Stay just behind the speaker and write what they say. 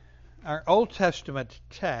Our Old Testament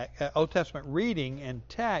reading and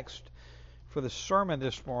text for the sermon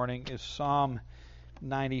this morning is Psalm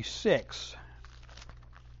 96.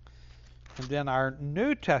 And then our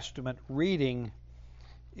New Testament reading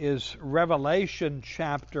is Revelation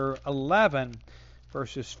chapter 11,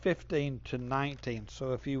 verses 15 to 19.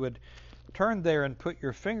 So if you would turn there and put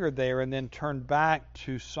your finger there and then turn back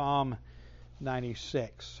to Psalm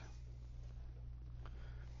 96.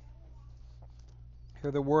 Hear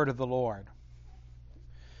the word of the Lord.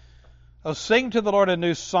 Oh, sing to the Lord a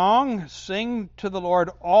new song. Sing to the Lord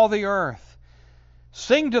all the earth.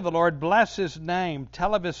 Sing to the Lord, bless His name.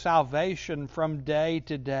 Tell of His salvation from day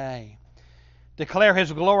to day. Declare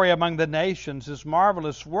His glory among the nations, His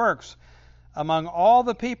marvelous works among all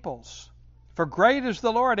the peoples. For great is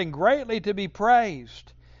the Lord, and greatly to be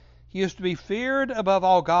praised. He is to be feared above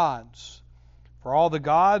all gods. For all the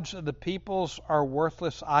gods of the peoples are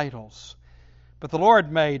worthless idols. But the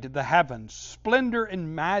Lord made the heavens. Splendor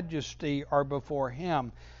and majesty are before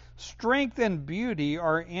Him. Strength and beauty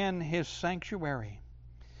are in His sanctuary.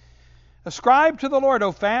 Ascribe to the Lord,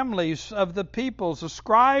 O families of the peoples.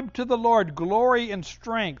 Ascribe to the Lord glory and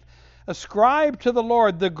strength. Ascribe to the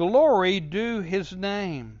Lord the glory due His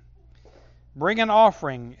name. Bring an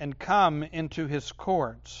offering and come into His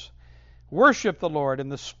courts. Worship the Lord in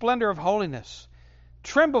the splendor of holiness.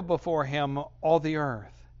 Tremble before Him, all the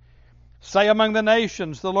earth. Say among the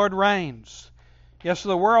nations, the Lord reigns. Yes,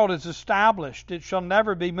 the world is established. It shall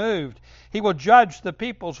never be moved. He will judge the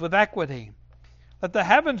peoples with equity. Let the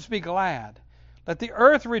heavens be glad. Let the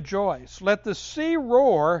earth rejoice. Let the sea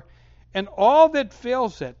roar and all that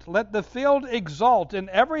fills it. Let the field exult and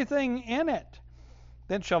everything in it.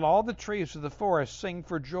 Then shall all the trees of the forest sing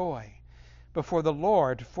for joy before the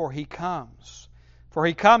Lord, for He comes. For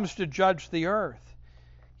He comes to judge the earth.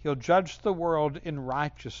 He'll judge the world in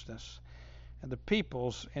righteousness and the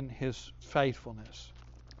peoples in His faithfulness.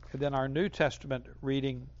 And then our New Testament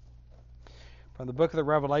reading from the book of the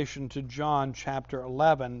Revelation to John chapter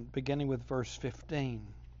 11, beginning with verse 15.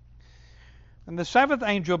 And the seventh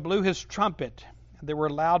angel blew his trumpet, and there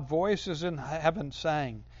were loud voices in heaven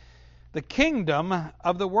saying, The kingdom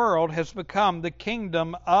of the world has become the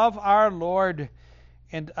kingdom of our Lord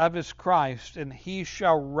and of His Christ, and He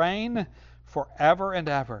shall reign forever and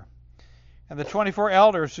ever. And the 24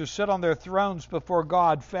 elders who sit on their thrones before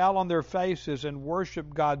God fell on their faces and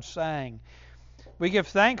worshiped God, saying, We give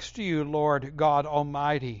thanks to you, Lord God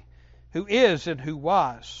Almighty, who is and who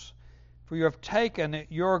was, for you have taken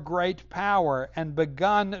your great power and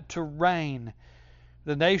begun to reign.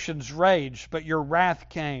 The nations raged, but your wrath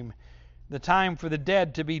came, the time for the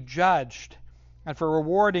dead to be judged, and for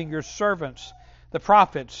rewarding your servants, the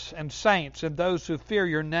prophets and saints, and those who fear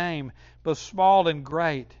your name, both small and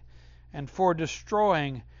great, and for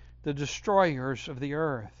destroying the destroyers of the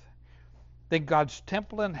earth. Then God's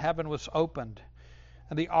temple in heaven was opened,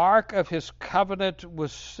 and the ark of His covenant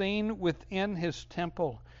was seen within His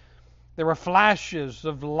temple. There were flashes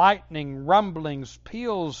of lightning, rumblings,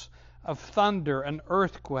 peals of thunder, an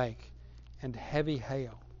earthquake, and heavy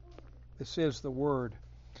hail. This is the word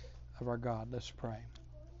of our God. Let's pray.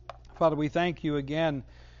 Father, we thank you again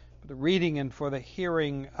for the reading and for the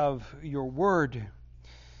hearing of your word.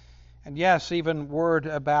 And yes, even word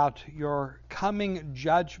about your coming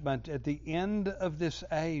judgment at the end of this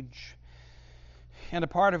age. And a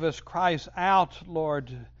part of us cries out, Lord,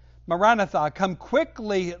 Maranatha, come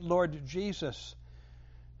quickly, Lord Jesus.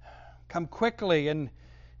 Come quickly in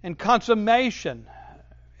consummation,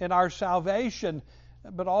 in our salvation,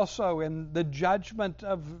 but also in the judgment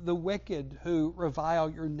of the wicked who revile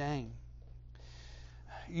your name.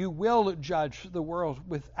 You will judge the world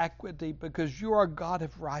with equity because you are God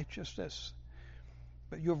of righteousness.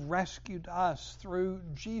 But you have rescued us through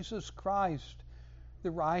Jesus Christ,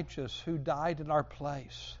 the righteous, who died in our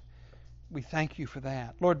place. We thank you for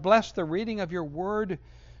that. Lord, bless the reading of your word.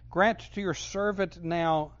 Grant to your servant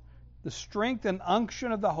now the strength and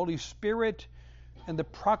unction of the Holy Spirit and the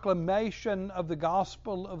proclamation of the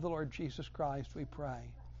gospel of the Lord Jesus Christ, we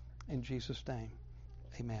pray. In Jesus' name,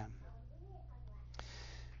 amen.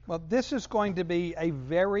 Well, this is going to be a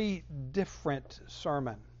very different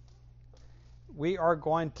sermon. We are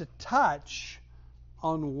going to touch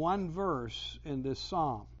on one verse in this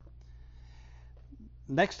psalm.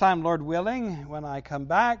 Next time, Lord willing, when I come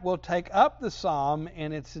back, we'll take up the psalm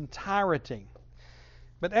in its entirety.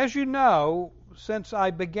 But as you know, since I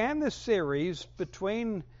began this series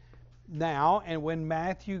between now and when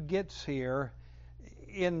Matthew gets here,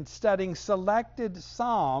 in studying selected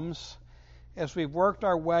psalms, as we've worked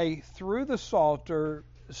our way through the Psalter,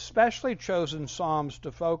 especially chosen psalms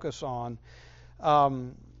to focus on,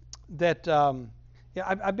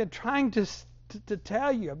 Yeah, I've been trying to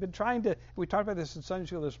tell you. We talked about this in Sunday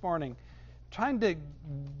school this morning, trying to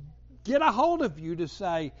get a hold of you to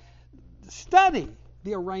say, study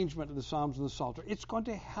the arrangement of the Psalms and the Psalter. It's going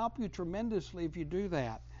to help you tremendously if you do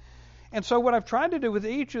that. And so what I've tried to do with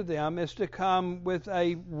each of them is to come with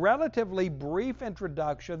a relatively brief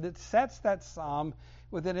introduction that sets that psalm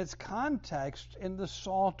within its context in the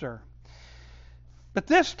Psalter. But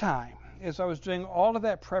this time, as I was doing all of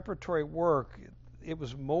that preparatory work, it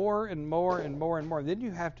was more and more and more and more. Then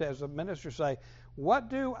you have to, as a minister, say, what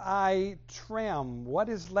do I trim? What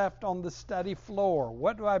is left on the study floor?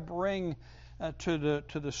 What do I bring to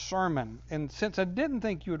the sermon? And since I didn't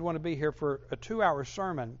think you would want to be here for a 2-hour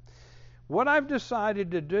sermon, what I've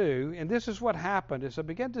decided to do, and this is what happened, is I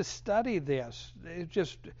began to study this.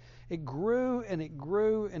 It grew and it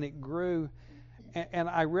grew and it grew. And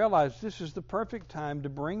I realized this is the perfect time to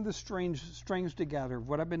bring the strings together of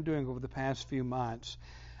what I've been doing over the past few months,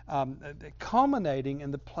 culminating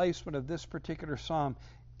in the placement of this particular psalm.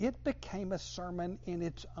 It became a sermon in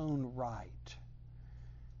its own right.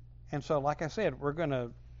 And so, like I said, we're going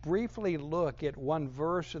to briefly look at one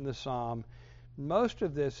verse in the psalm. Most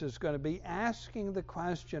of this is going to be asking the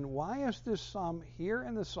question, why is this psalm here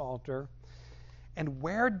in the Psalter, and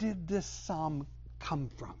where did this psalm come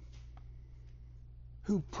from?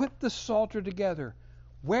 Who put the Psalter together?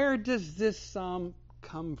 Where does this psalm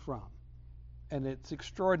come from? And it's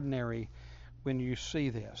extraordinary when you see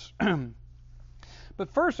this. But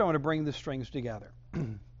first I want to bring the strings together.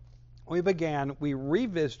 We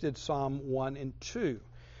revisited Psalm 1 and 2.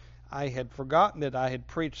 I had forgotten that I had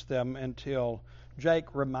preached them until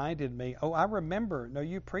Jake reminded me, oh, I remember, no,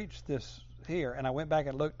 you preached this here. And I went back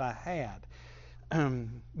and looked and I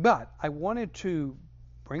had. But I wanted to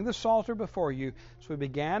bring the Psalter before you. So we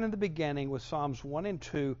began in the beginning with Psalms 1 and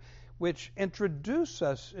 2, which introduce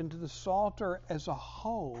us into the Psalter as a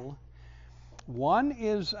whole. One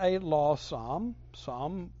is a law psalm,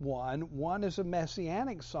 Psalm 1. One is a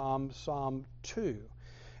messianic psalm, Psalm 2.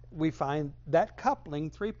 We find that coupling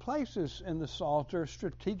 3 places in the Psalter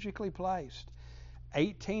strategically placed.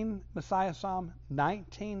 18 Messiah Psalm,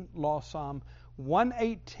 19 Law Psalm,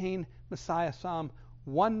 118 Messiah Psalm,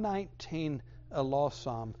 119 a Law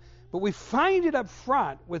Psalm. But we find it up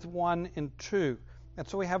front with 1 and 2. And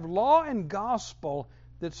so we have law and gospel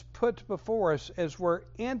that's put before us as we're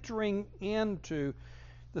entering into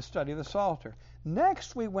the study of the Psalter.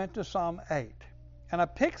 Next we went to Psalm 8. And I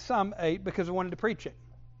picked Psalm 8 because I wanted to preach it.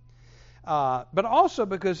 But also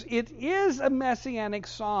because it is a messianic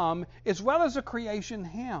psalm as well as a creation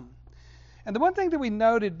hymn. And the one thing that we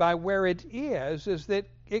noted by where it is that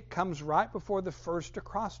it comes right before the first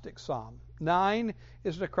acrostic psalm. 9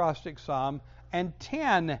 is an acrostic psalm, and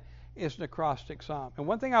 10 is an acrostic psalm. And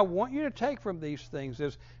one thing I want you to take from these things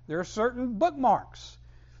is there are certain bookmarks.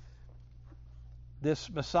 This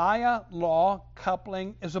Messiah law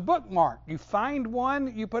coupling is a bookmark. You find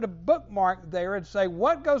one, you put a bookmark there and say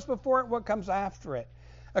what goes before it, what comes after it.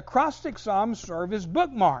 Acrostic psalms serve as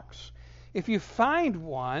bookmarks. If you find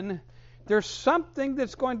one, there's something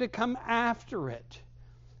that's going to come after it.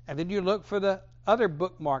 And then you look for the other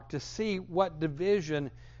bookmark to see what division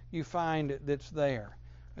you find that's there.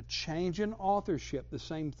 A change in authorship, the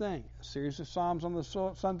same thing. A series of psalms on the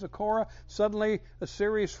sons of Korah, suddenly a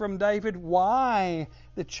series from David. Why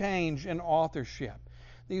the change in authorship?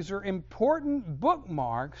 These are important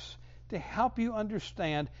bookmarks to help you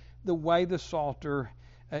understand the way the Psalter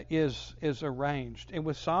is arranged. And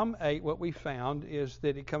with Psalm 8, what we found is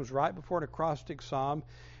that it comes right before an acrostic psalm.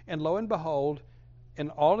 And lo and behold, in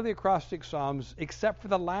all of the acrostic psalms, except for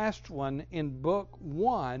the last one in book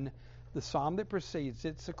 1, the psalm that precedes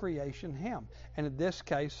it's a creation hymn. And in this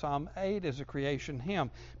case, Psalm 8 is a creation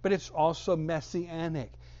hymn. But it's also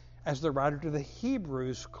messianic, as the writer to the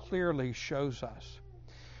Hebrews clearly shows us.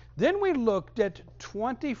 Then we looked at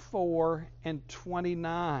 24 and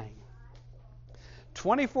 29.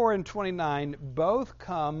 24 and 29 both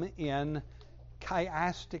come in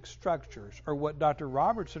chiastic structures, or what Dr.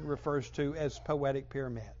 Robertson refers to as poetic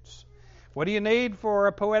pyramids. What do you need for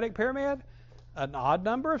a poetic pyramid? An odd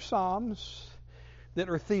number of psalms that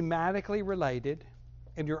are thematically related,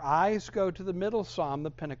 and your eyes go to the middle psalm, the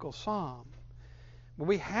pinnacle psalm. Well,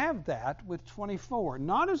 we have that with 24,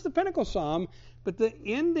 not as the pinnacle psalm, but the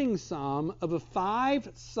ending psalm of a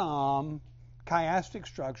 5-psalm chiastic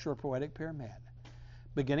structure or poetic pyramid,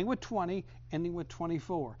 beginning with 20, ending with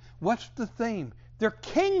 24. What's the theme? They're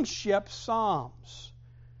kingship psalms.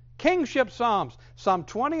 Kingship psalms. Psalm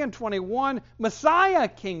 20 and 21, Messiah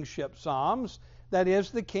kingship psalms. That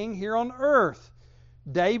is, the king here on earth.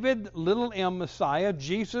 David, little m Messiah.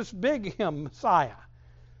 Jesus, big M Messiah.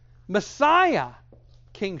 Messiah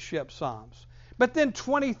kingship psalms. But then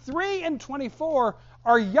 23 and 24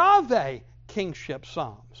 are Yahweh kingship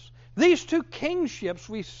psalms. These two kingships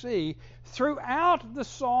we see throughout the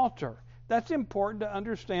Psalter. That's important to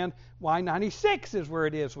understand why 96 is where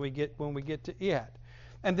it is when we get to it.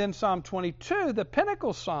 And then Psalm 22, the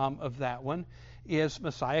pinnacle psalm of that one, is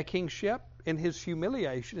Messiah kingship in his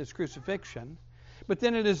humiliation, his crucifixion. But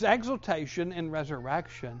then it is exaltation and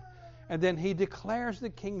resurrection. And then he declares the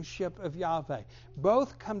kingship of Yahweh.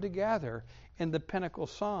 Both come together in the pinnacle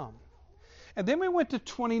psalm. And then we went to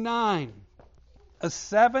 29, a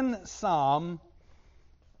seven-psalm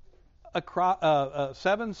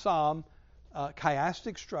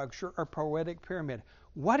chiastic structure or poetic pyramid.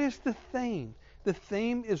 What is the theme? The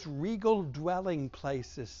theme is regal dwelling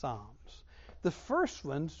places psalms. The first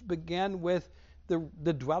ones begin with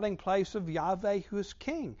the dwelling place of Yahweh who is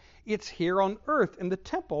king. It's here on earth in the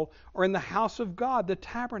temple or in the house of God, the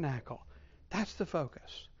tabernacle. That's the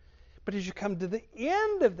focus. But as you come to the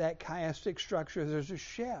end of that chiastic structure, there's a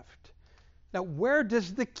shift. Now, where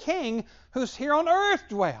does the king who's here on earth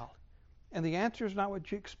dwell? And the answer is not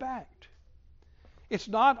what you expect. It's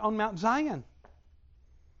not on Mount Zion.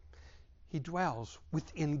 He dwells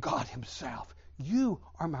within God himself. You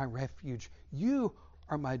are my refuge. You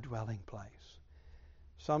are my dwelling place.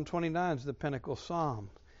 Psalm 29 is the pinnacle psalm.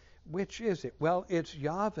 Which is it? Well, it's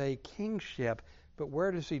Yahweh kingship, but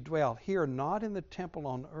where does he dwell? Here, not in the temple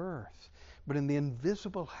on earth, but in the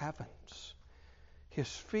invisible heavens. His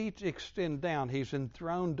feet extend down. He's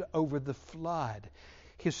enthroned over the flood.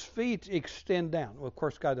 His feet extend down. Well, of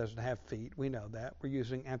course, God doesn't have feet. We know that. We're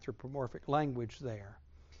using anthropomorphic language there.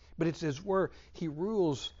 But it's as where he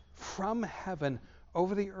rules from heaven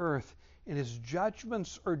over the earth, and his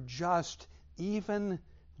judgments are just, even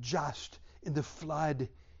just in the flood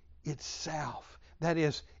itself. That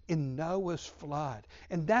is, in Noah's flood.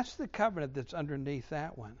 And that's the covenant that's underneath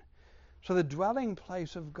that one. So the dwelling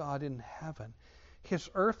place of God in heaven, his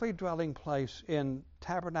earthly dwelling place in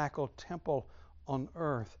tabernacle temple on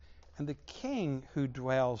earth, and the king who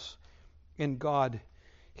dwells in God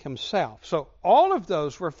himself. So all of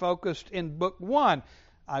those were focused in book 1.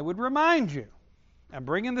 I would remind you, I'm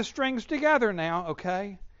bringing the strings together now,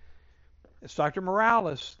 okay? It's Dr.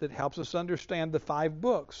 Morales that helps us understand the 5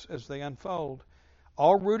 books as they unfold,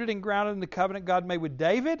 all rooted and grounded in the covenant God made with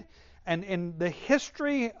David and in the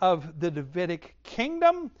history of the Davidic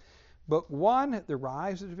kingdom. Book 1, the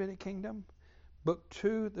rise of the Davidic kingdom. Book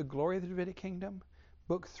 2, the glory of the Davidic kingdom.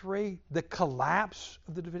 Book 3, the collapse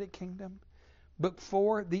of the Davidic kingdom. Book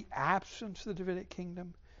 4, the absence of the Davidic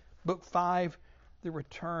kingdom. Book 5, the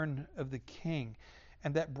return of the king.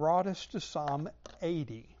 And that brought us to Psalm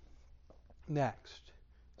 80. Next.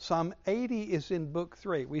 Psalm 80 is in book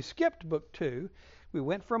 3. We skipped book 2. We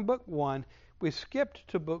went from book 1. We skipped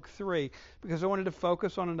to book 3 because I wanted to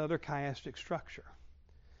focus on another chiastic structure.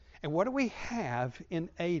 And what do we have in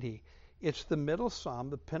 80? It's the middle psalm,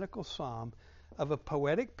 the pinnacle psalm of a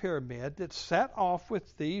poetic pyramid that's set off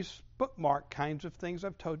with these bookmark kinds of things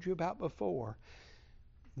I've told you about before.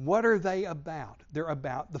 What are they about? They're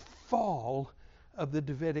about the fall of the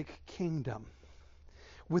Davidic kingdom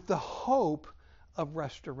with the hope of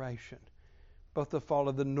restoration. Both the fall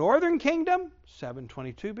of the northern kingdom,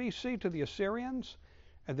 722 BC to the Assyrians,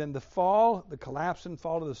 and then the fall, the collapse and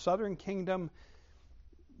fall of the southern kingdom,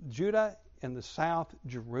 Judah in the south,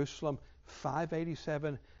 Jerusalem,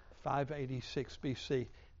 587, 586 BC.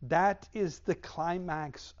 That is the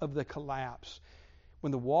climax of the collapse.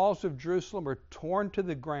 When the walls of Jerusalem are torn to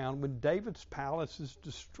the ground, when David's palace is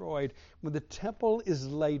destroyed, when the temple is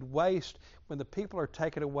laid waste, when the people are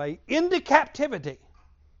taken away into captivity,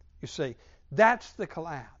 you see, that's the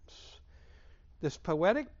collapse. This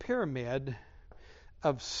poetic pyramid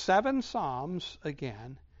of 7 psalms,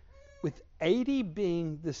 again, with 80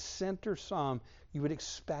 being the center psalm, you would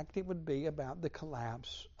expect it would be about the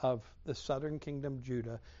collapse of the southern kingdom,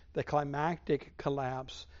 Judah, the climactic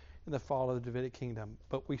collapse in the fall of the Davidic kingdom.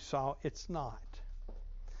 But we saw it's not.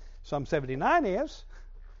 Psalm 79 is,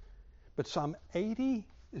 but Psalm 80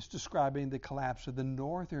 is describing the collapse of the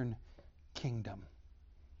northern kingdom.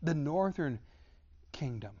 The northern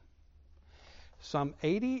kingdom. Psalm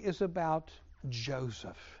 80 is about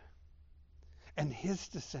Joseph and his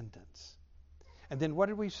descendants. And then what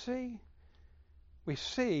did we see? We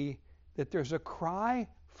see that there's a cry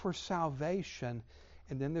for salvation,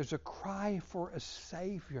 and then there's a cry for a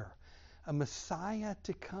Savior, a Messiah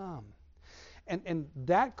to come. And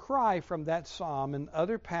that cry from that psalm and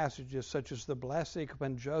other passages, such as the blessing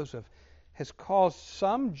upon Joseph, has caused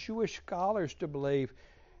some Jewish scholars to believe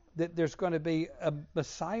that there's going to be a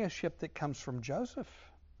messiahship that comes from Joseph.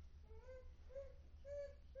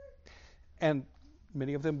 And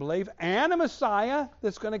many of them believe, and a Messiah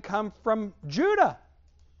that's going to come from Judah.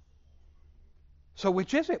 So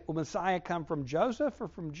which is it? Will Messiah come from Joseph or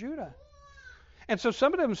from Judah? And so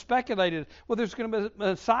some of them speculated, well, there's going to be a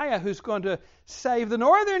Messiah who's going to save the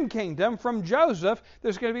northern kingdom from Joseph.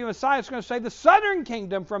 There's going to be a Messiah who's going to save the southern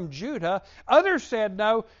kingdom from Judah. Others said,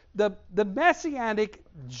 no, the Messianic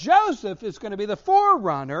Joseph is going to be the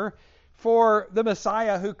forerunner for the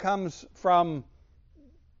Messiah who comes from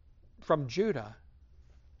Judah.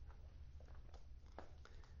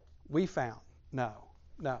 We found, no.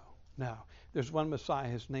 There's one Messiah,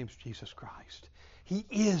 his name's Jesus Christ. He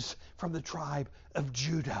is from the tribe of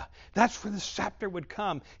Judah. That's where the scepter would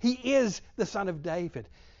come. He is the son of David.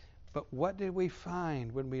 But what did we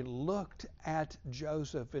find when we looked at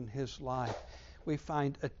Joseph in his life? We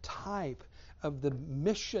find a type of the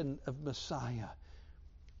mission of Messiah.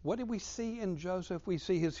 What did we see in Joseph? We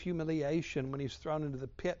see his humiliation when he's thrown into the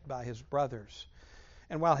pit by his brothers.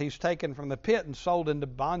 And while he's taken from the pit and sold into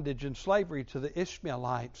bondage and slavery to the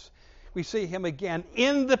Ishmaelites, we see him again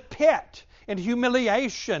in the pit, in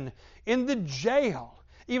humiliation, in the jail,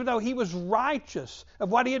 even though he was righteous of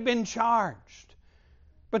what he had been charged.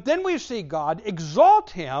 But then we see God exalt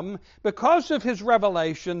him because of his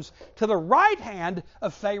revelations to the right hand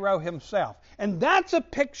of Pharaoh himself. And that's a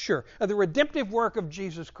picture of the redemptive work of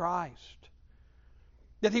Jesus Christ.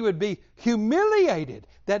 That he would be humiliated.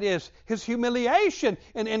 That is, his humiliation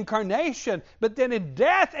in incarnation, but then in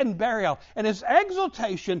death and burial, and his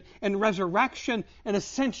exaltation and resurrection and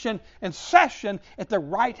ascension and session at the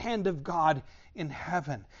right hand of God in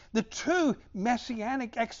heaven. The two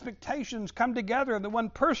messianic expectations come together in the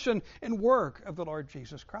one person and work of the Lord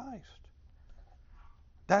Jesus Christ.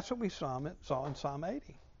 That's what we saw in Psalm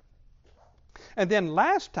 80. And then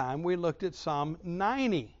last time we looked at Psalm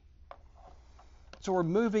 90. So we're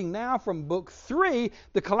moving now from Book 3,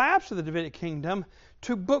 the collapse of the Davidic kingdom,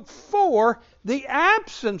 to Book 4, the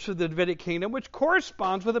absence of the Davidic kingdom, which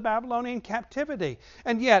corresponds with the Babylonian captivity.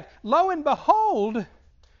 And yet, lo and behold,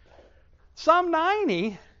 Psalm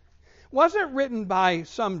 90 wasn't written by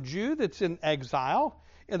some Jew that's in exile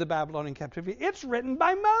in the Babylonian captivity. It's written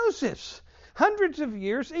by Moses, hundreds of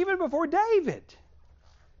years even before David.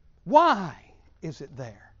 Why is it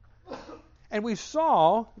there? And we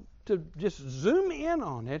saw, to just zoom in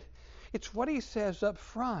on it, it's what he says up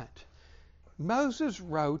front. Moses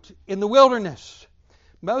wrote in the wilderness.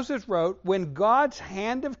 Moses wrote when God's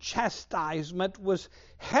hand of chastisement was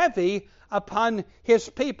heavy upon his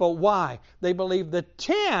people. Why? They believed the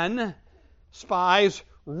 10 spies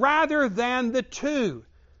rather than the 2.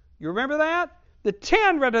 You remember that? The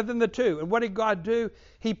 10 rather than the 2. And what did God do?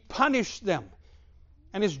 He punished them.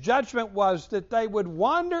 And his judgment was that they would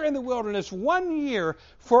wander in the wilderness 1 year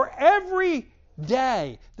for every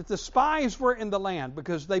day that the spies were in the land,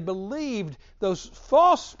 because they believed those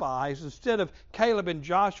false spies instead of Caleb and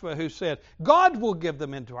Joshua, who said, God will give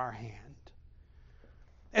them into our hand.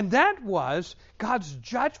 And that was God's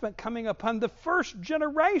judgment coming upon the first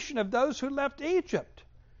generation of those who left Egypt.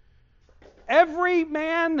 Every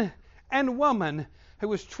man and woman who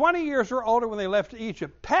was 20 years or older when they left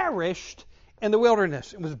Egypt perished in the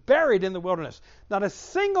wilderness. It was buried in the wilderness. Not a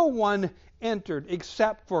single one entered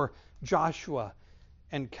except for Joshua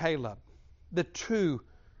and Caleb, the 2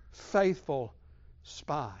 faithful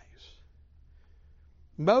spies.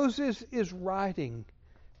 Moses is writing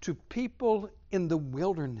to people in the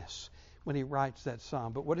wilderness when he writes that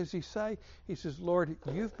psalm. But what does he say? He says, Lord,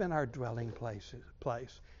 you've been our dwelling place.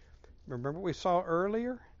 Remember what we saw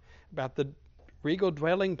earlier about the regal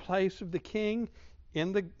dwelling place of the king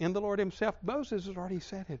in the Lord himself? Moses has already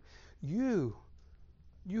said it. You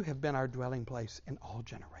have been our dwelling place in all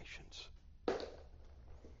generations.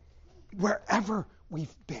 Wherever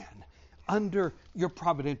we've been, under your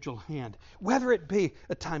providential hand, whether it be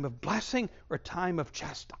a time of blessing or a time of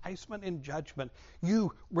chastisement and judgment,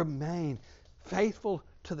 you remain faithful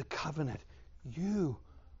to the covenant. You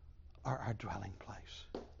are our dwelling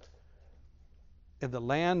place. In the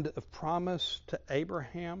land of promise to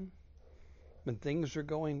Abraham, when things are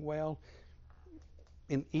going well,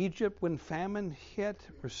 in Egypt, when famine hit,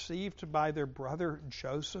 received by their brother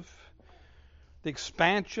Joseph, the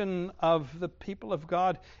expansion of the people of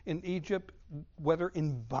God in Egypt, whether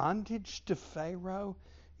in bondage to Pharaoh,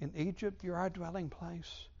 in Egypt, you're our dwelling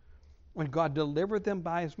place. When God delivered them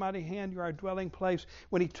by his mighty hand, you're our dwelling place.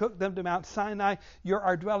 When he took them to Mount Sinai, you're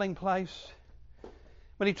our dwelling place.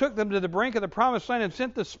 When he took them to the brink of the promised land and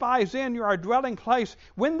sent the spies in, you're our dwelling place.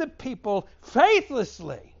 When the people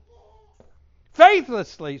faithlessly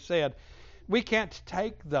said, we can't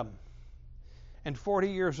take them. And 40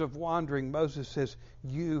 years of wandering, Moses says,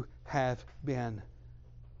 you have been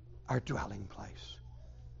our dwelling place.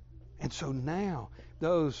 And so now,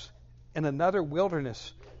 those in another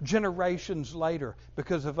wilderness, generations later,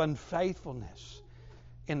 because of unfaithfulness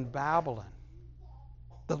in Babylon,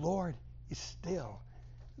 the Lord is still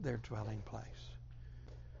their dwelling place.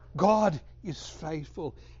 God is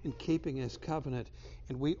faithful in keeping His covenant,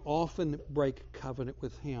 and we often break covenant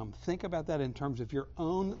with Him. Think about that in terms of your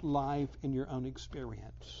own life and your own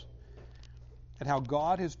experience, and how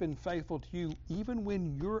God has been faithful to you even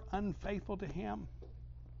when you're unfaithful to Him.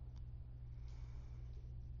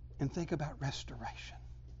 And think about restoration.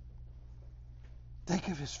 Think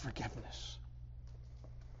of His forgiveness.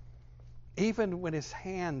 Even when His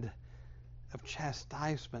hand of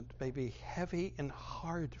chastisement may be heavy and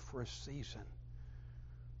hard for a season,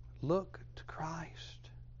 look to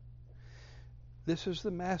Christ. This is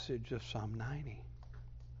the message of Psalm 90.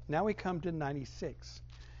 Now we come to 96.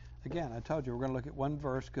 Again, I told you we're going to look at one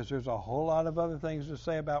verse because there's a whole lot of other things to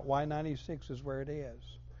say about why 96 is where it is.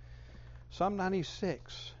 Psalm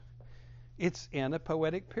 96. It's in a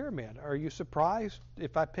poetic pyramid. Are you surprised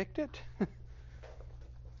if I picked it?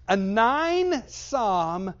 A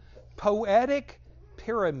 9-psalm poetic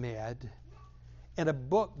pyramid in a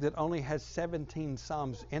book that only has 17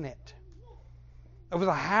 psalms in it.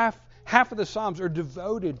 Over half of the psalms are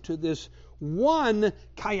devoted to this one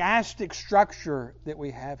chiastic structure that we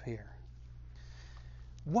have here.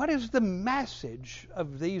 What is the message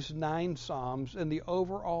of these 9 psalms in the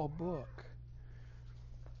overall book?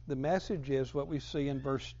 The message is what we see in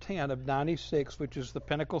verse 10 of 96, which is the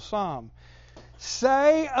pinnacle psalm.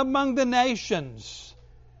 Say among the nations,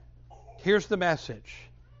 here's the message,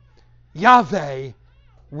 Yahweh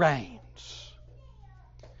reigns.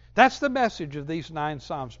 That's the message of these 9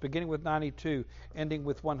 psalms, beginning with 92, ending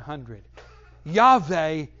with 100.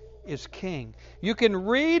 Yahweh is king. You can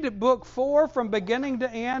read book 4 from beginning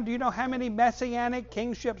to end. Do you know how many messianic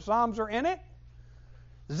kingship psalms are in it?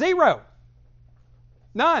 0.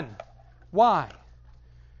 None. Why?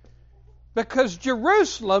 Because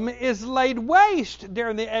Jerusalem is laid waste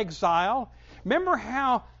during the exile. Remember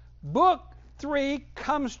how book 3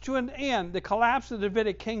 comes to an end, the collapse of the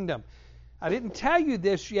Davidic kingdom. I didn't tell you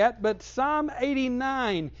this yet, but Psalm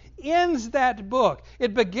 89 ends that book.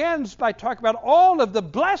 It begins by talking about all of the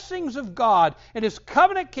blessings of God and His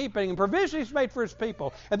covenant keeping and provisions He's made for His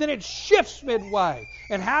people. And then it shifts midway.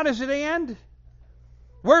 And how does it end?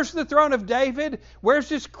 Where's the throne of David? Where's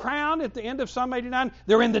His crown at the end of Psalm 89?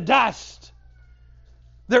 They're in the dust.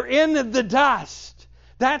 They're in the dust.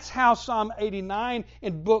 That's how Psalm 89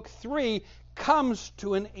 in book 3 comes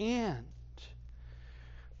to an end.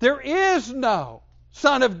 There is no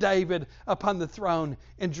son of David upon the throne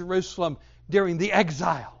in Jerusalem during the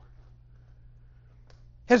exile.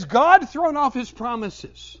 Has God thrown off His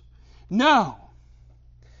promises? No.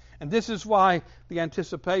 And this is why the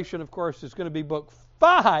anticipation, of course, is going to be book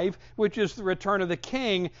 5, which is the return of the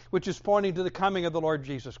King, which is pointing to the coming of the Lord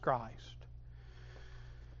Jesus Christ.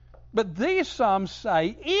 But these Psalms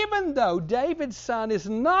say, even though David's son is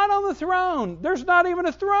not on the throne, there's not even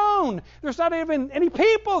a throne. There's not even any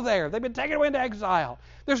people there. They've been taken away into exile.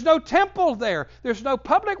 There's no temple there. There's no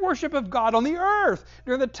public worship of God on the earth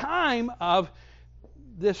during the time of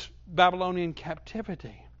this Babylonian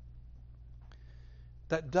captivity.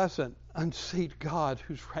 That doesn't unseat God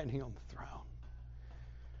who's reigning on the throne.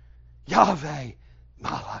 Yahweh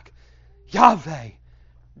Malach. Yahweh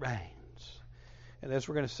reigns. And as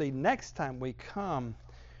we're going to see next time we come,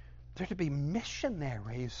 they're to be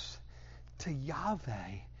missionaries to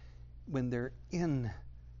Yahweh when they're in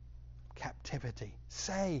captivity.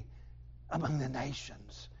 Say among the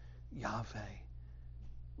nations, Yahweh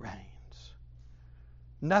reigns.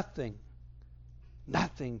 Nothing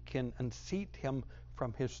can unseat Him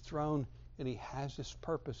from His throne, and He has His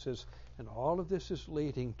purposes. And all of this is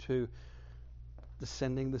leading to the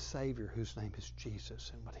sending the Savior, whose name is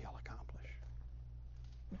Jesus, and what He'll accomplish.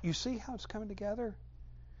 You see how it's coming together?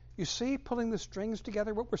 You see, pulling the strings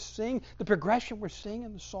together, what we're seeing, the progression we're seeing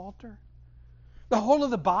in the Psalter? The whole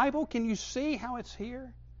of the Bible, can you see how it's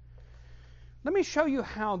here? Let me show you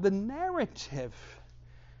how the narrative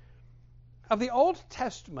of the Old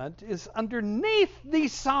Testament is underneath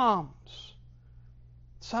these Psalms.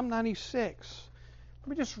 Psalm 96. Let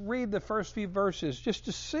me just read the first few verses just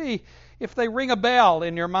to see if they ring a bell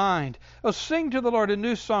in your mind. Oh, sing to the Lord a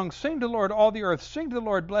new song. Sing to the Lord all the earth. Sing to the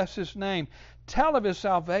Lord, bless His name. Tell of His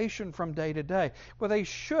salvation from day to day. Well, they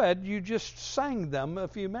should. You just sang them a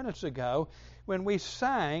few minutes ago when we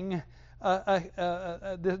sang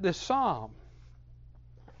this psalm.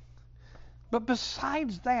 But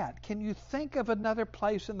besides that, can you think of another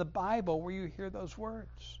place in the Bible where you hear those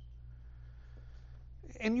words?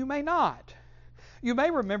 And you may not. You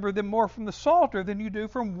may remember them more from the Psalter than you do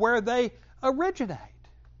from where they originate.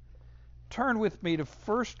 Turn with me to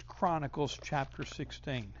 1 Chronicles chapter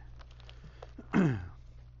 16.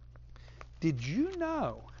 Did you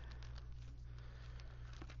know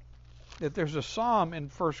that there's a psalm in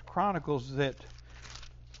 1 Chronicles that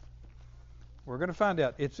we're going to find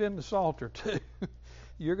out it's in the Psalter too.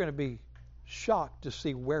 You're going to be shocked to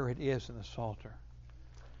see where it is in the Psalter.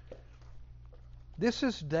 This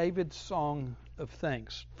is David's song of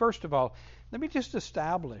thanks. First of all, let me just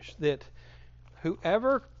establish that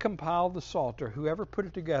whoever compiled the Psalter, whoever put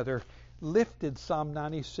it together, lifted Psalm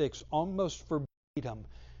 96 almost verbatim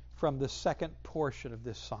from the second portion of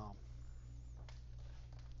this psalm.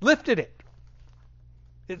 Lifted it.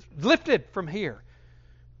 It's lifted from here.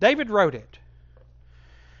 David wrote it.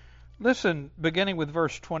 Listen, beginning with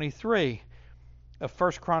verse 23 of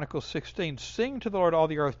 1 Chronicles 16. Sing to the Lord all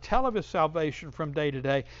the earth. Tell of his salvation from day to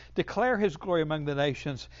day. Declare his glory among the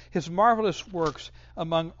nations, his marvelous works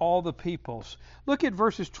among all the peoples. Look at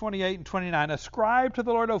verses 28 and 29. Ascribe to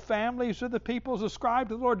the Lord, O families of the peoples. Ascribe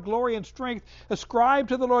to the Lord glory and strength. Ascribe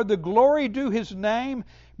to the Lord the glory due his name.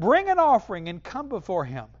 Bring an offering and come before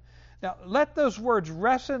him. Now, let those words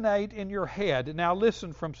resonate in your head. Now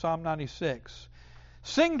listen from Psalm 96.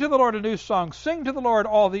 Sing to the Lord a new song. Sing to the Lord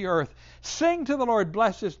all the earth. Sing to the Lord,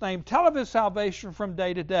 bless his name. Tell of his salvation from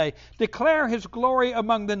day to day. Declare his glory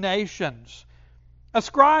among the nations.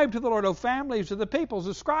 Ascribe to the Lord, O families of the peoples.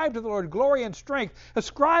 Ascribe to the Lord glory and strength.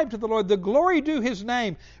 Ascribe to the Lord the glory due his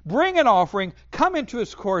name. Bring an offering. Come into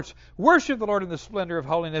his courts. Worship the Lord in the splendor of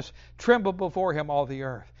holiness. Tremble before him all the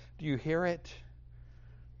earth. Do you hear it?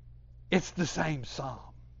 It's the same psalm.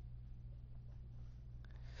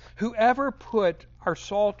 Whoever put our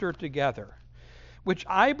Psalter together, which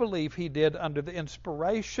I believe he did under the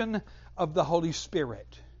inspiration of the Holy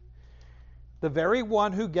Spirit, the very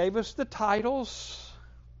one who gave us the titles,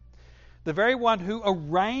 the very one who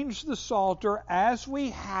arranged the Psalter as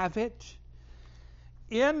we have it,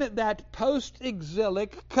 in that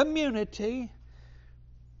post-exilic community,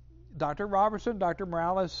 Dr. Robertson, Dr.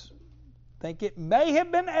 Morales think it may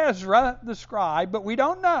have been Ezra the scribe, but we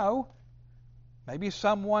don't know. Maybe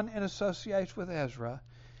someone in association with Ezra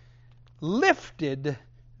lifted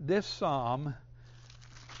this psalm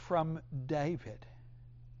from David.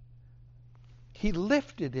 He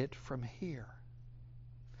lifted it from here.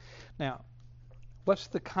 Now, what's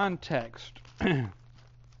the context in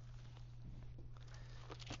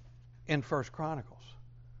 1 Chronicles?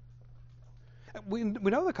 We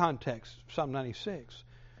know the context, Psalm 96.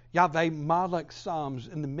 Yahweh Malach Psalms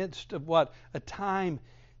in the midst of what? A time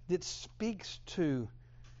that speaks to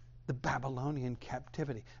the Babylonian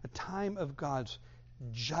captivity. A time of God's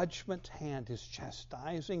judgment hand, his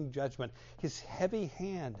chastising judgment, his heavy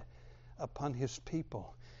hand upon his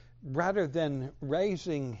people. Rather than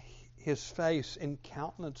raising his face in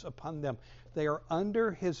countenance upon them, they are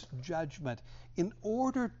under his judgment in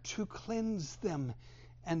order to cleanse them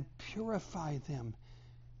and purify them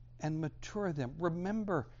and mature them.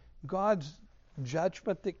 Remember, God's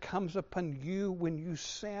judgment that comes upon you when you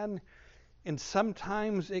sin, and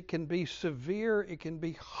sometimes it can be severe, it can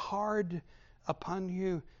be hard upon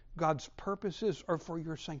you. God's purposes are for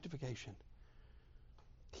your sanctification.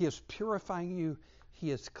 He is purifying you. He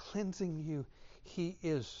is cleansing you. He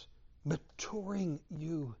is maturing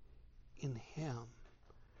you in him.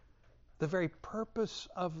 The very purpose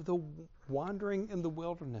of the wandering in the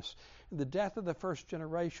wilderness, the death of the first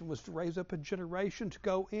generation, was to raise up a generation to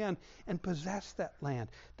go in and possess that land,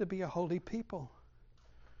 to be a holy people.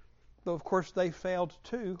 Though, of course, they failed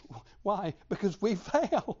too. Why? Because we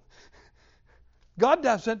fail. God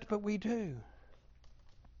doesn't, but we do.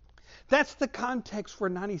 That's the context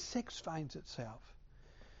where 96 finds itself.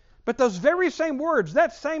 But those very same words,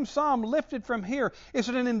 that same psalm lifted from here, is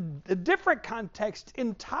in a different context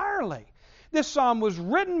entirely. This psalm was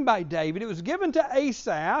written by David. It was given to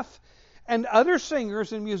Asaph and other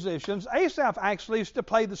singers and musicians. Asaph actually used to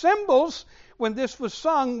play the cymbals when this was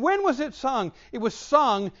sung. When was it sung? It was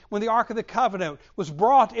sung when the Ark of the Covenant was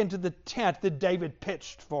brought into the tent that David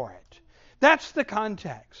pitched for it. That's the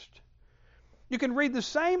context. You can read the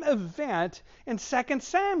same event in 2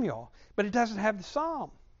 Samuel, but it doesn't have the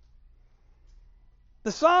psalm.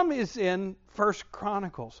 The psalm is in 1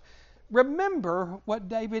 Chronicles. Remember what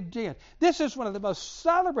David did. This is one of the most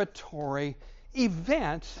celebratory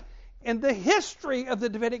events in the history of the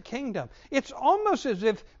Davidic kingdom. It's almost as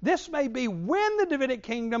if this may be when the Davidic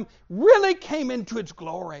kingdom really came into its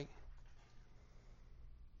glory.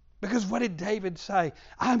 Because what did David say?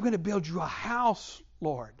 I'm going to build you a house,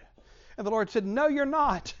 Lord. And the Lord said, no, you're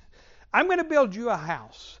not. I'm going to build you a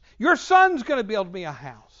house. Your son's going to build me a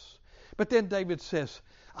house. But then David says,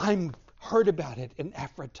 I heard about it in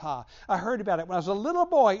Ephratah. I heard about it when I was a little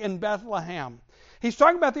boy in Bethlehem. He's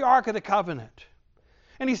talking about the Ark of the Covenant.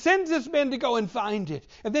 And he sends his men to go and find it.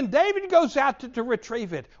 And then David goes out to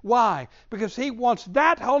retrieve it. Why? Because he wants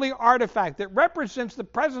that holy artifact that represents the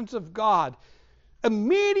presence of God,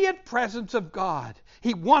 immediate presence of God.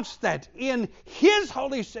 He wants that in his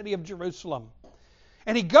holy city of Jerusalem.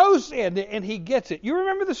 And he goes in and he gets it. You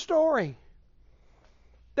remember the story.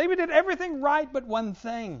 David did everything right but one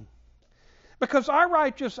thing. Because our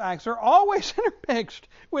righteous acts are always intermixed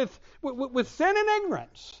with sin and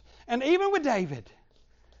ignorance. And even with David,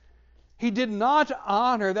 he did not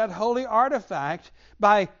honor that holy artifact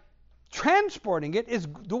by transporting it is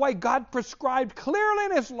the way God prescribed clearly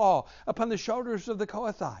in his law upon the shoulders of the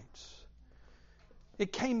Kohathites.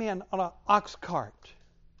 It came in on an ox cart.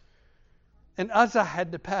 And Uzzah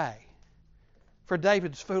had to pay for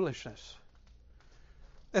David's foolishness.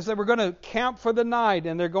 As they were going to camp for the night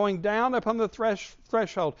and they're going down upon the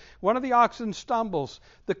threshold, one of the oxen stumbles.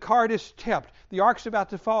 The cart is tipped. The ark's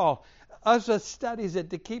about to fall. Uzzah studies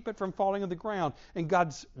it to keep it from falling on the ground. And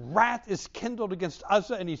God's wrath is kindled against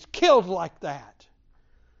Uzzah and he's killed like that.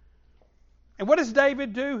 And what does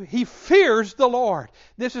David do? He fears the Lord.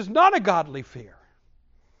 This is not a godly fear.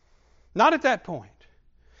 Not at that point.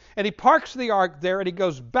 And he parks the ark there and he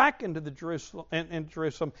goes back into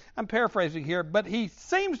Jerusalem. I'm paraphrasing here, but he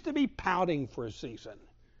seems to be pouting for a season.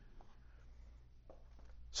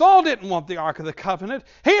 Saul didn't want the Ark of the Covenant.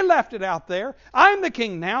 He left it out there. I'm the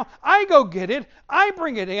king now. I go get it. I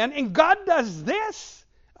bring it in. And God does this.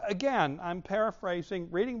 Again, I'm paraphrasing,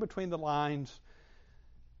 reading between the lines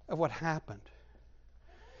of what happened.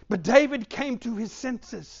 But David came to his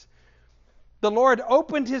senses. The Lord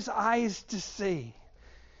opened his eyes to see.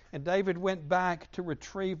 And David went back to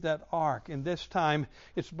retrieve that ark. And this time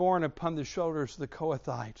it's borne upon the shoulders of the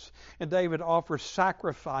Kohathites. And David offers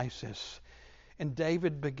sacrifices. And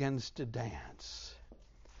David begins to dance.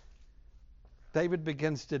 David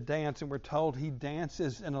begins to dance, and we're told he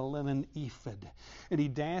dances in a linen ephod. And he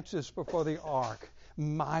dances before the ark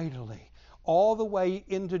mightily, all the way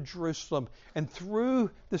into Jerusalem and through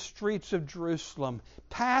the streets of Jerusalem,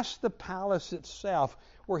 past the palace itself,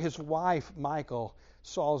 where his wife, Michal,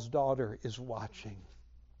 Saul's daughter, is watching,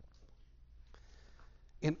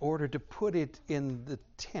 in order to put it in the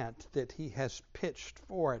tent that he has pitched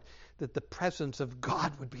for it, that the presence of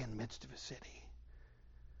God would be in the midst of a city.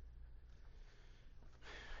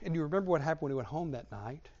 And you remember what happened when he went home that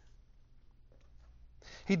night?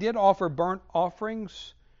 He did offer burnt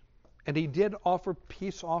offerings, and he did offer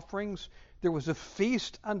peace offerings. There was a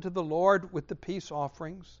feast unto the Lord with the peace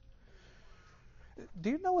offerings. Do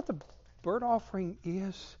you know what the burnt offering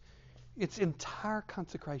is? It's entire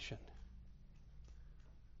consecration.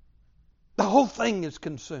 The whole thing is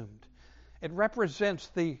consumed. It represents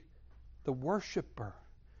the worshiper.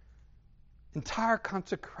 Entire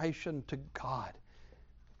consecration to God.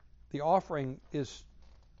 The offering is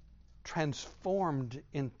transformed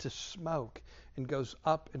into smoke and goes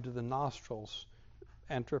up into the nostrils,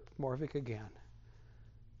 anthropomorphic again,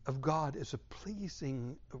 of God as a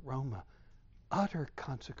pleasing aroma. Utter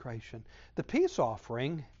consecration. The peace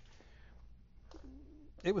offering,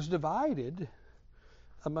 it was divided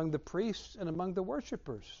among the priests and among the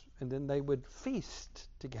worshipers, and then they would feast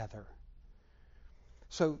together.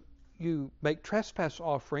 So you make trespass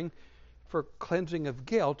offering for cleansing of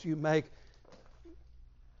guilt. You make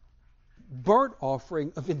burnt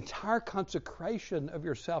offering of entire consecration of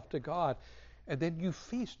yourself to God, and then you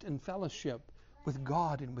feast in fellowship with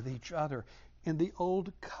God and with each other in the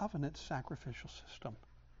old covenant sacrificial system.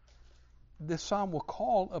 This psalm will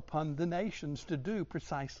call upon the nations to do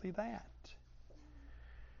precisely that.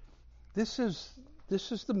 This is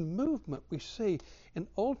the movement we see in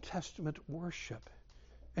Old Testament worship.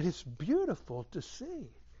 And it's beautiful to see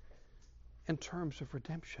in terms of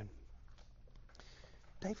redemption.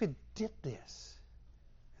 David did this.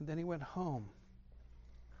 And then he went home.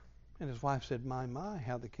 And his wife said, my,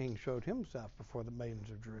 how the king showed himself before the maidens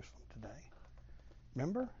of Jerusalem today.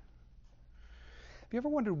 Remember? Have you ever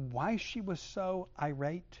wondered why she was so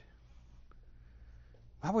irate?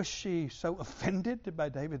 Why was she so offended by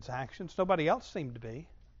David's actions? Nobody else seemed to be.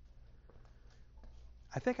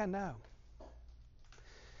 I think I know.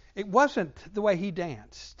 It wasn't the way he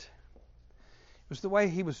danced. It was the way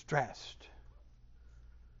he was dressed.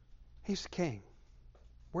 He's the king.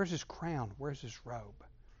 Where's his crown? Where's his robe?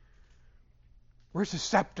 Where's his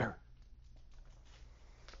scepter?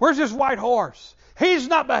 Where's his white horse? He's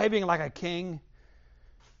not behaving like a king.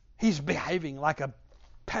 He's behaving like a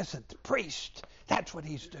peasant priest. That's what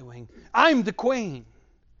he's doing. I'm the queen.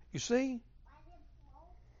 You see?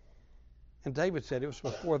 And David said, it was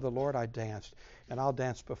before the Lord I danced, and I'll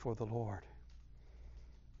dance before the Lord.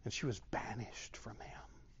 And she was banished from him.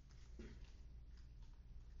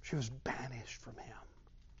 She was banished from him.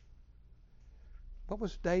 What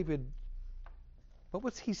was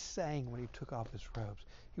he saying when he took off his robes?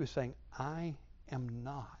 He was saying, I am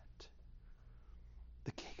not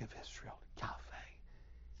the King of Israel. Yahweh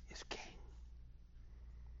is King.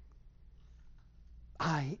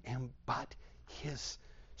 I am but his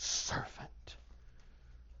servant.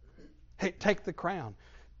 Hey, take the crown,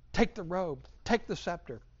 take the robe, take the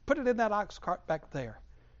scepter, put it in that ox cart back there.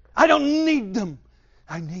 I don't need them.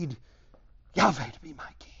 I need Yahweh to be my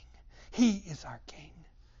king. He is our king.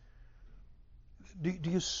 Do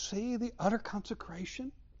you see the utter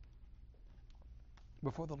consecration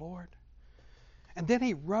before the Lord? And then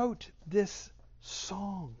he wrote this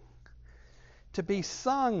song to be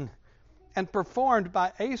sung and performed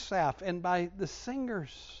by Asaph and by the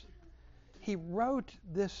singers. He wrote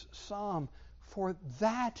this psalm for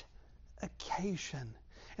that occasion.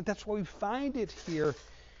 And that's why we find it here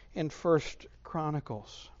in 1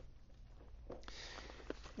 Chronicles.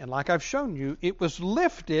 And like I've shown you, it was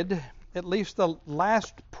lifted, at least the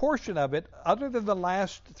last portion of it, other than the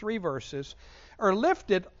last 3 verses, are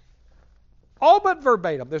lifted all but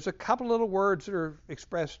verbatim. There's a couple little words that are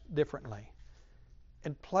expressed differently.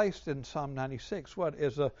 And placed in Psalm 96, what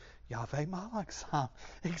is a Yahweh Malach psalm?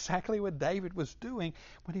 Exactly what David was doing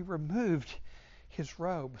when he removed his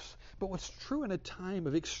robes. But what's true in a time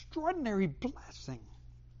of extraordinary blessing,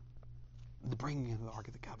 the bringing of the Ark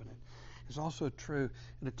of the Covenant, is also true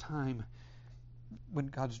in a time when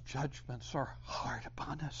God's judgments are hard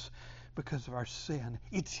upon us because of our sin.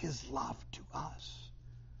 It's his love to us.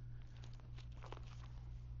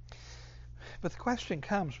 But the question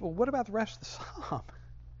comes, well, what about the rest of the psalm?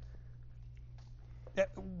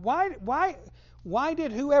 Why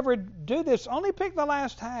did whoever do this only pick the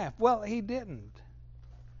last half? Well, he didn't.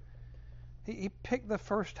 He picked the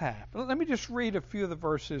first half. Let me just read a few of the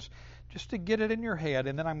verses just to get it in your head,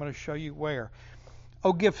 and then I'm going to show you where.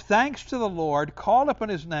 Oh, give thanks to the Lord, call upon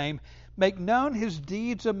his name, make known his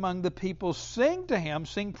deeds among the people, sing to him,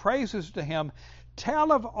 sing praises to him,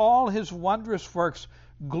 tell of all his wondrous works,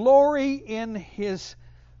 glory in his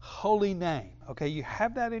holy name. Okay, you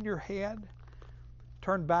have that in your head?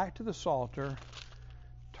 Turn back to the Psalter.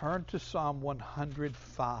 Turn to Psalm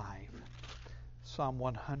 105. Psalm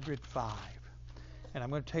 105. And I'm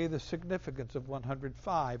going to tell you the significance of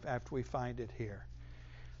 105 after we find it here.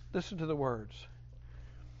 Listen to the words.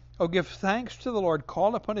 Oh, give thanks to the Lord,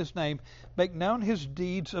 call upon his name, make known his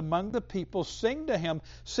deeds among the people, sing to him,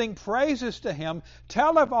 sing praises to him,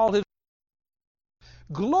 tell of all his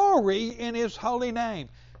glory in his holy name.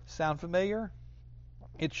 Sound familiar?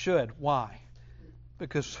 It should. Why?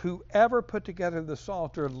 Because whoever put together the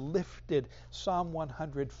Psalter lifted Psalm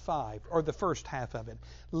 105, or the first half of it,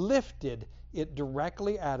 lifted it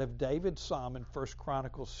directly out of David's psalm in 1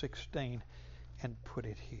 Chronicles 16 and put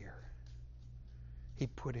it here. He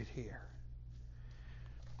put it here.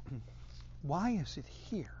 Why is it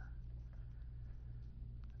here?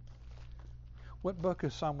 What book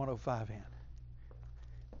is Psalm 105 in?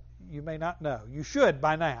 You may not know. You should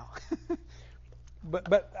by now.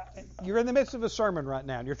 But you're in the midst of a sermon right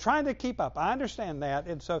now, and you're trying to keep up. I understand that,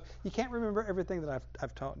 and so you can't remember everything that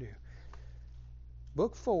I've taught you.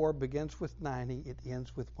 Book 4 begins with 90. It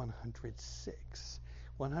ends with 106.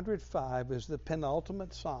 105 is the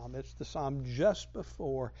penultimate psalm. It's the psalm just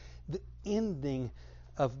before the ending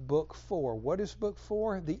of Book 4. What is Book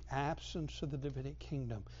 4? The absence of the Davidic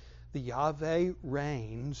kingdom. The Yahweh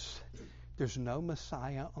reigns. There's no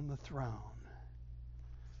Messiah on the throne.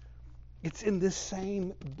 It's in this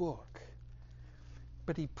same book.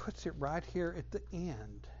 But he puts it right here at the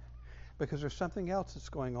end, because there's something else that's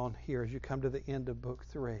going on here as you come to the end of Book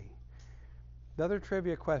 3. Another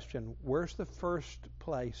trivia question. Where's the first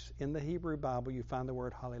place in the Hebrew Bible you find the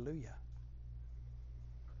word hallelujah?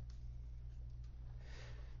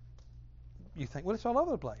 You think, well, it's all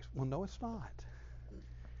over the place. Well, no, it's not.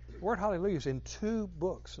 The word hallelujah is in 2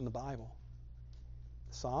 books in the Bible.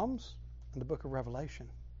 The Psalms and the book of Revelation.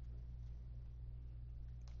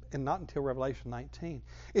 And not until Revelation 19.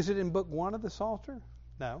 Is it in book 1 of the Psalter?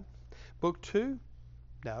 No. Book 2?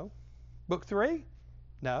 No. Book 3?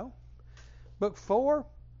 No. Book 4?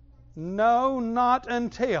 No, not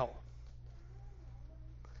until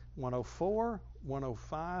 104,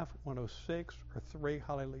 105, 106 are 3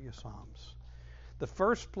 hallelujah psalms. The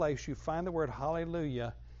first place you find the word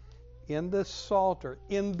hallelujah in the Psalter,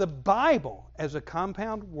 in the Bible as a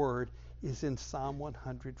compound word, is in Psalm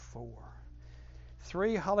 104.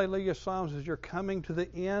 3 hallelujah psalms as you're coming to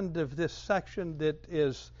the end of this section that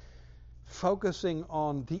is focusing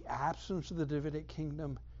on the absence of the Davidic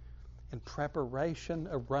kingdom in preparation,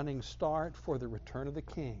 a running start for the return of the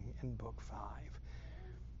king in Book 5.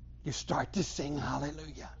 You start to sing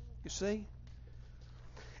hallelujah. You see?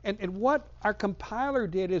 And what our compiler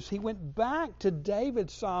did is he went back to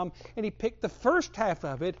David's psalm and he picked the first half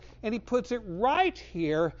of it and he puts it right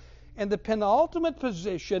here in the penultimate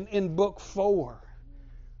position in Book 4.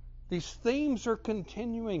 These themes are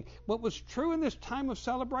continuing. What was true in this time of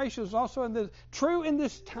celebration is also true in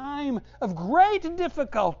this time of great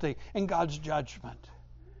difficulty and God's judgment.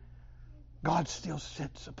 God still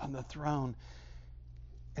sits upon the throne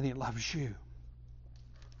and He loves you.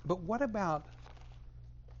 But what about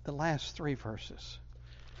the last 3 verses?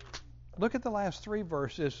 Look at the last 3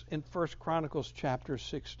 verses in 1 Chronicles chapter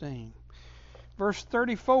 16. Verse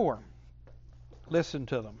 34. Listen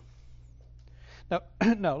to them.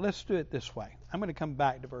 No, let's do it this way. I'm going to come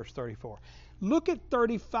back to verse 34. Look at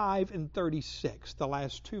 35 and 36, the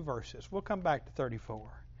last 2 verses. We'll come back to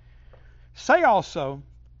 34. Say also,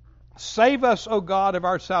 save us, O God of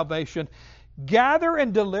our salvation. Gather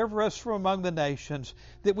and deliver us from among the nations,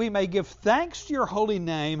 that we may give thanks to your holy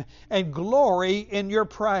name and glory in your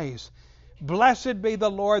praise. Blessed be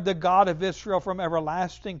the Lord, the God of Israel, from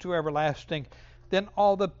everlasting to everlasting. Then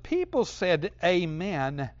all the people said,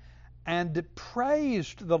 Amen, and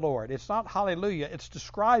praised the Lord. It's not hallelujah, it's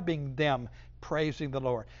describing them praising the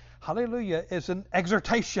Lord. Hallelujah is an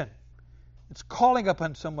exhortation. It's calling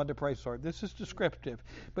upon someone to praise the Lord. This is descriptive.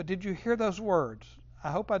 But did you hear those words?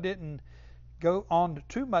 I hope I didn't go on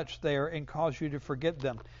too much there and cause you to forget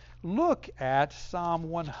them. Look at Psalm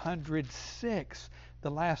 106,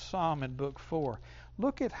 the last psalm in Book 4.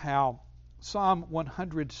 Look at how Psalm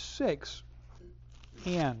 106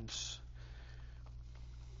 ends.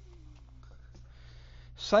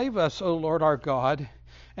 Save us, O Lord our God,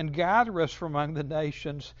 and gather us from among the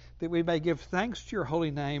nations, that we may give thanks to your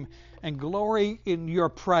holy name and glory in your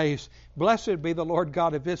praise. Blessed be the Lord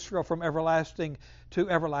God of Israel from everlasting to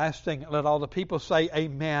everlasting. Let all the people say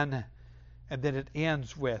Amen. And then it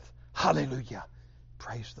ends with Hallelujah.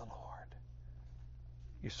 Praise the Lord.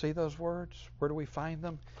 You see those words? Where do we find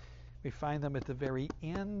them? We find them at the very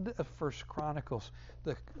end of 1 Chronicles.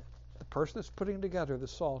 The person that's putting together the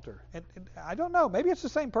Psalter. And I don't know. Maybe it's the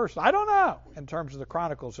same person. I don't know in terms of the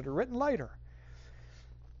Chronicles that are written later.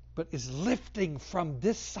 But is lifting from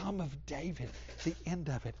this Psalm of David, the end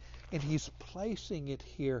of it. And he's placing it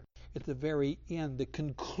here at the very end, the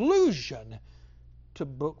conclusion to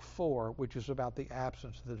Book 4, which is about the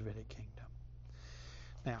absence of the Davidic kingdom.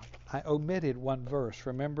 Now, I omitted one verse.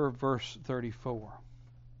 Remember verse 34.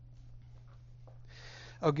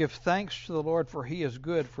 Oh, give thanks to the Lord, for He is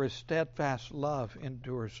good, for His steadfast love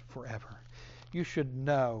endures forever. You should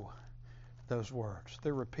know those words.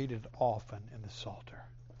 They're repeated often in the Psalter.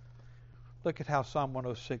 Look at how Psalm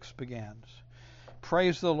 106 begins.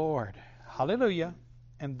 Praise the Lord. Hallelujah.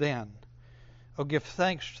 And then, oh, give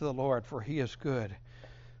thanks to the Lord, for He is good,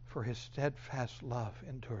 for His steadfast love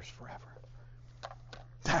endures forever.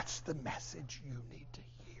 That's the message you need to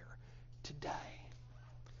hear today.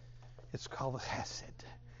 It's called Hesed.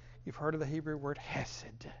 You've heard of the Hebrew word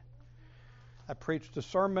Hesed. I preached a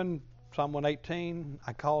sermon, Psalm 118.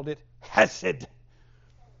 I called it Hesed.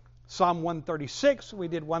 Psalm 136, we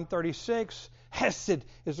did 136. Hesed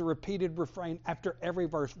is a repeated refrain after every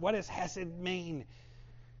verse. What does Hesed mean?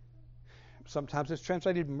 Sometimes it's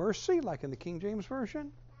translated mercy, like in the King James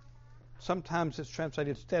Version. Sometimes it's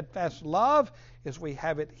translated steadfast love, as we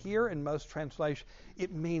have it here in most translations.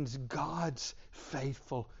 It means God's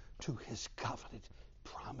faithful to His covenant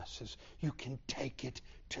promises. You can take it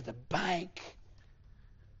to the bank.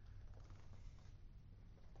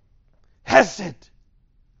 Hesed.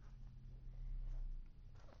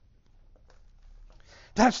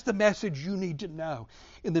 That's the message you need to know.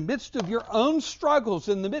 In the midst of your own struggles,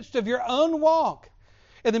 in the midst of your own walk,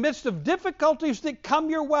 in the midst of difficulties that come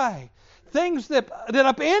your way, things that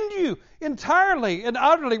upend you entirely and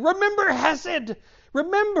utterly, remember Hesed.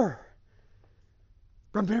 Remember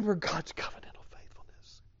God's covenantal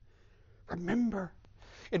faithfulness. Remember.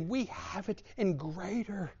 And we have it in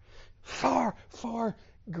greater, far, far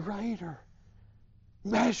greater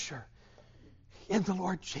measure in the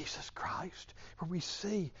Lord Jesus Christ, where we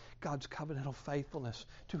see God's covenantal faithfulness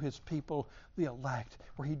to His people, the elect,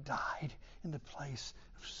 where He died in the place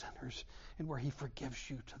of sinners and where He forgives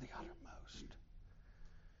you to the uttermost.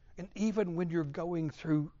 And even when you're going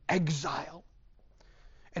through exile,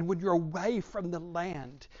 and when you're away from the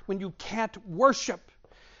land, when you can't worship,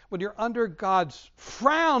 when you're under God's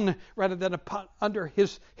frown rather than under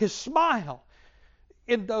His smile,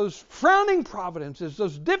 in those frowning providences,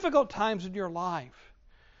 those difficult times in your life,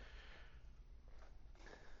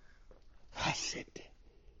 chesed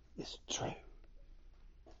is true.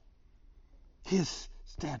 His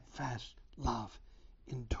steadfast love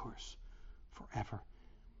endures forever.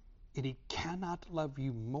 And He cannot love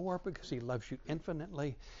you more because He loves you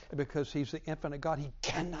infinitely. And because He's the infinite God, He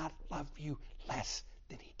cannot love you less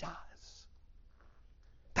than He does.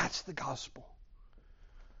 That's the gospel.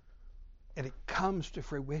 And it comes to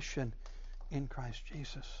fruition in Christ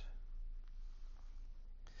Jesus.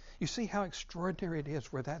 You see how extraordinary it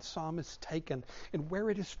is where that psalm is taken and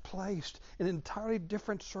where it is placed in entirely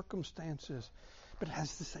different circumstances, but it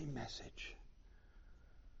has the same message.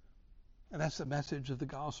 And that's the message of the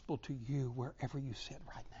gospel to you wherever you sit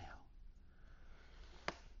right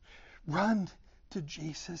now. Run to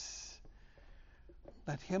Jesus.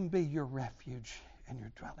 Let Him be your refuge and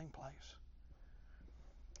your dwelling place.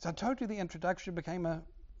 As I told you, the introduction became a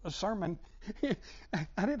sermon.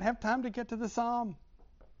 I didn't have time to get to the psalm.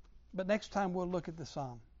 But next time we'll look at the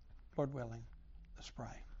psalm, Lord willing. Let's pray.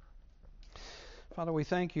 Father, we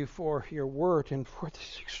thank you for your word and for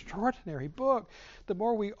this extraordinary book. The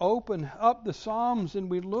more we open up the Psalms and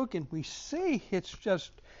we look and we see,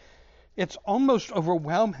 it's almost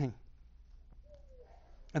overwhelming.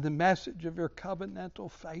 And the message of your covenantal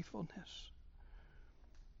faithfulness.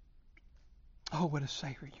 Oh, what a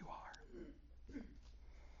Savior you are.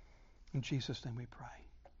 In Jesus' name we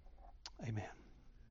pray. Amen.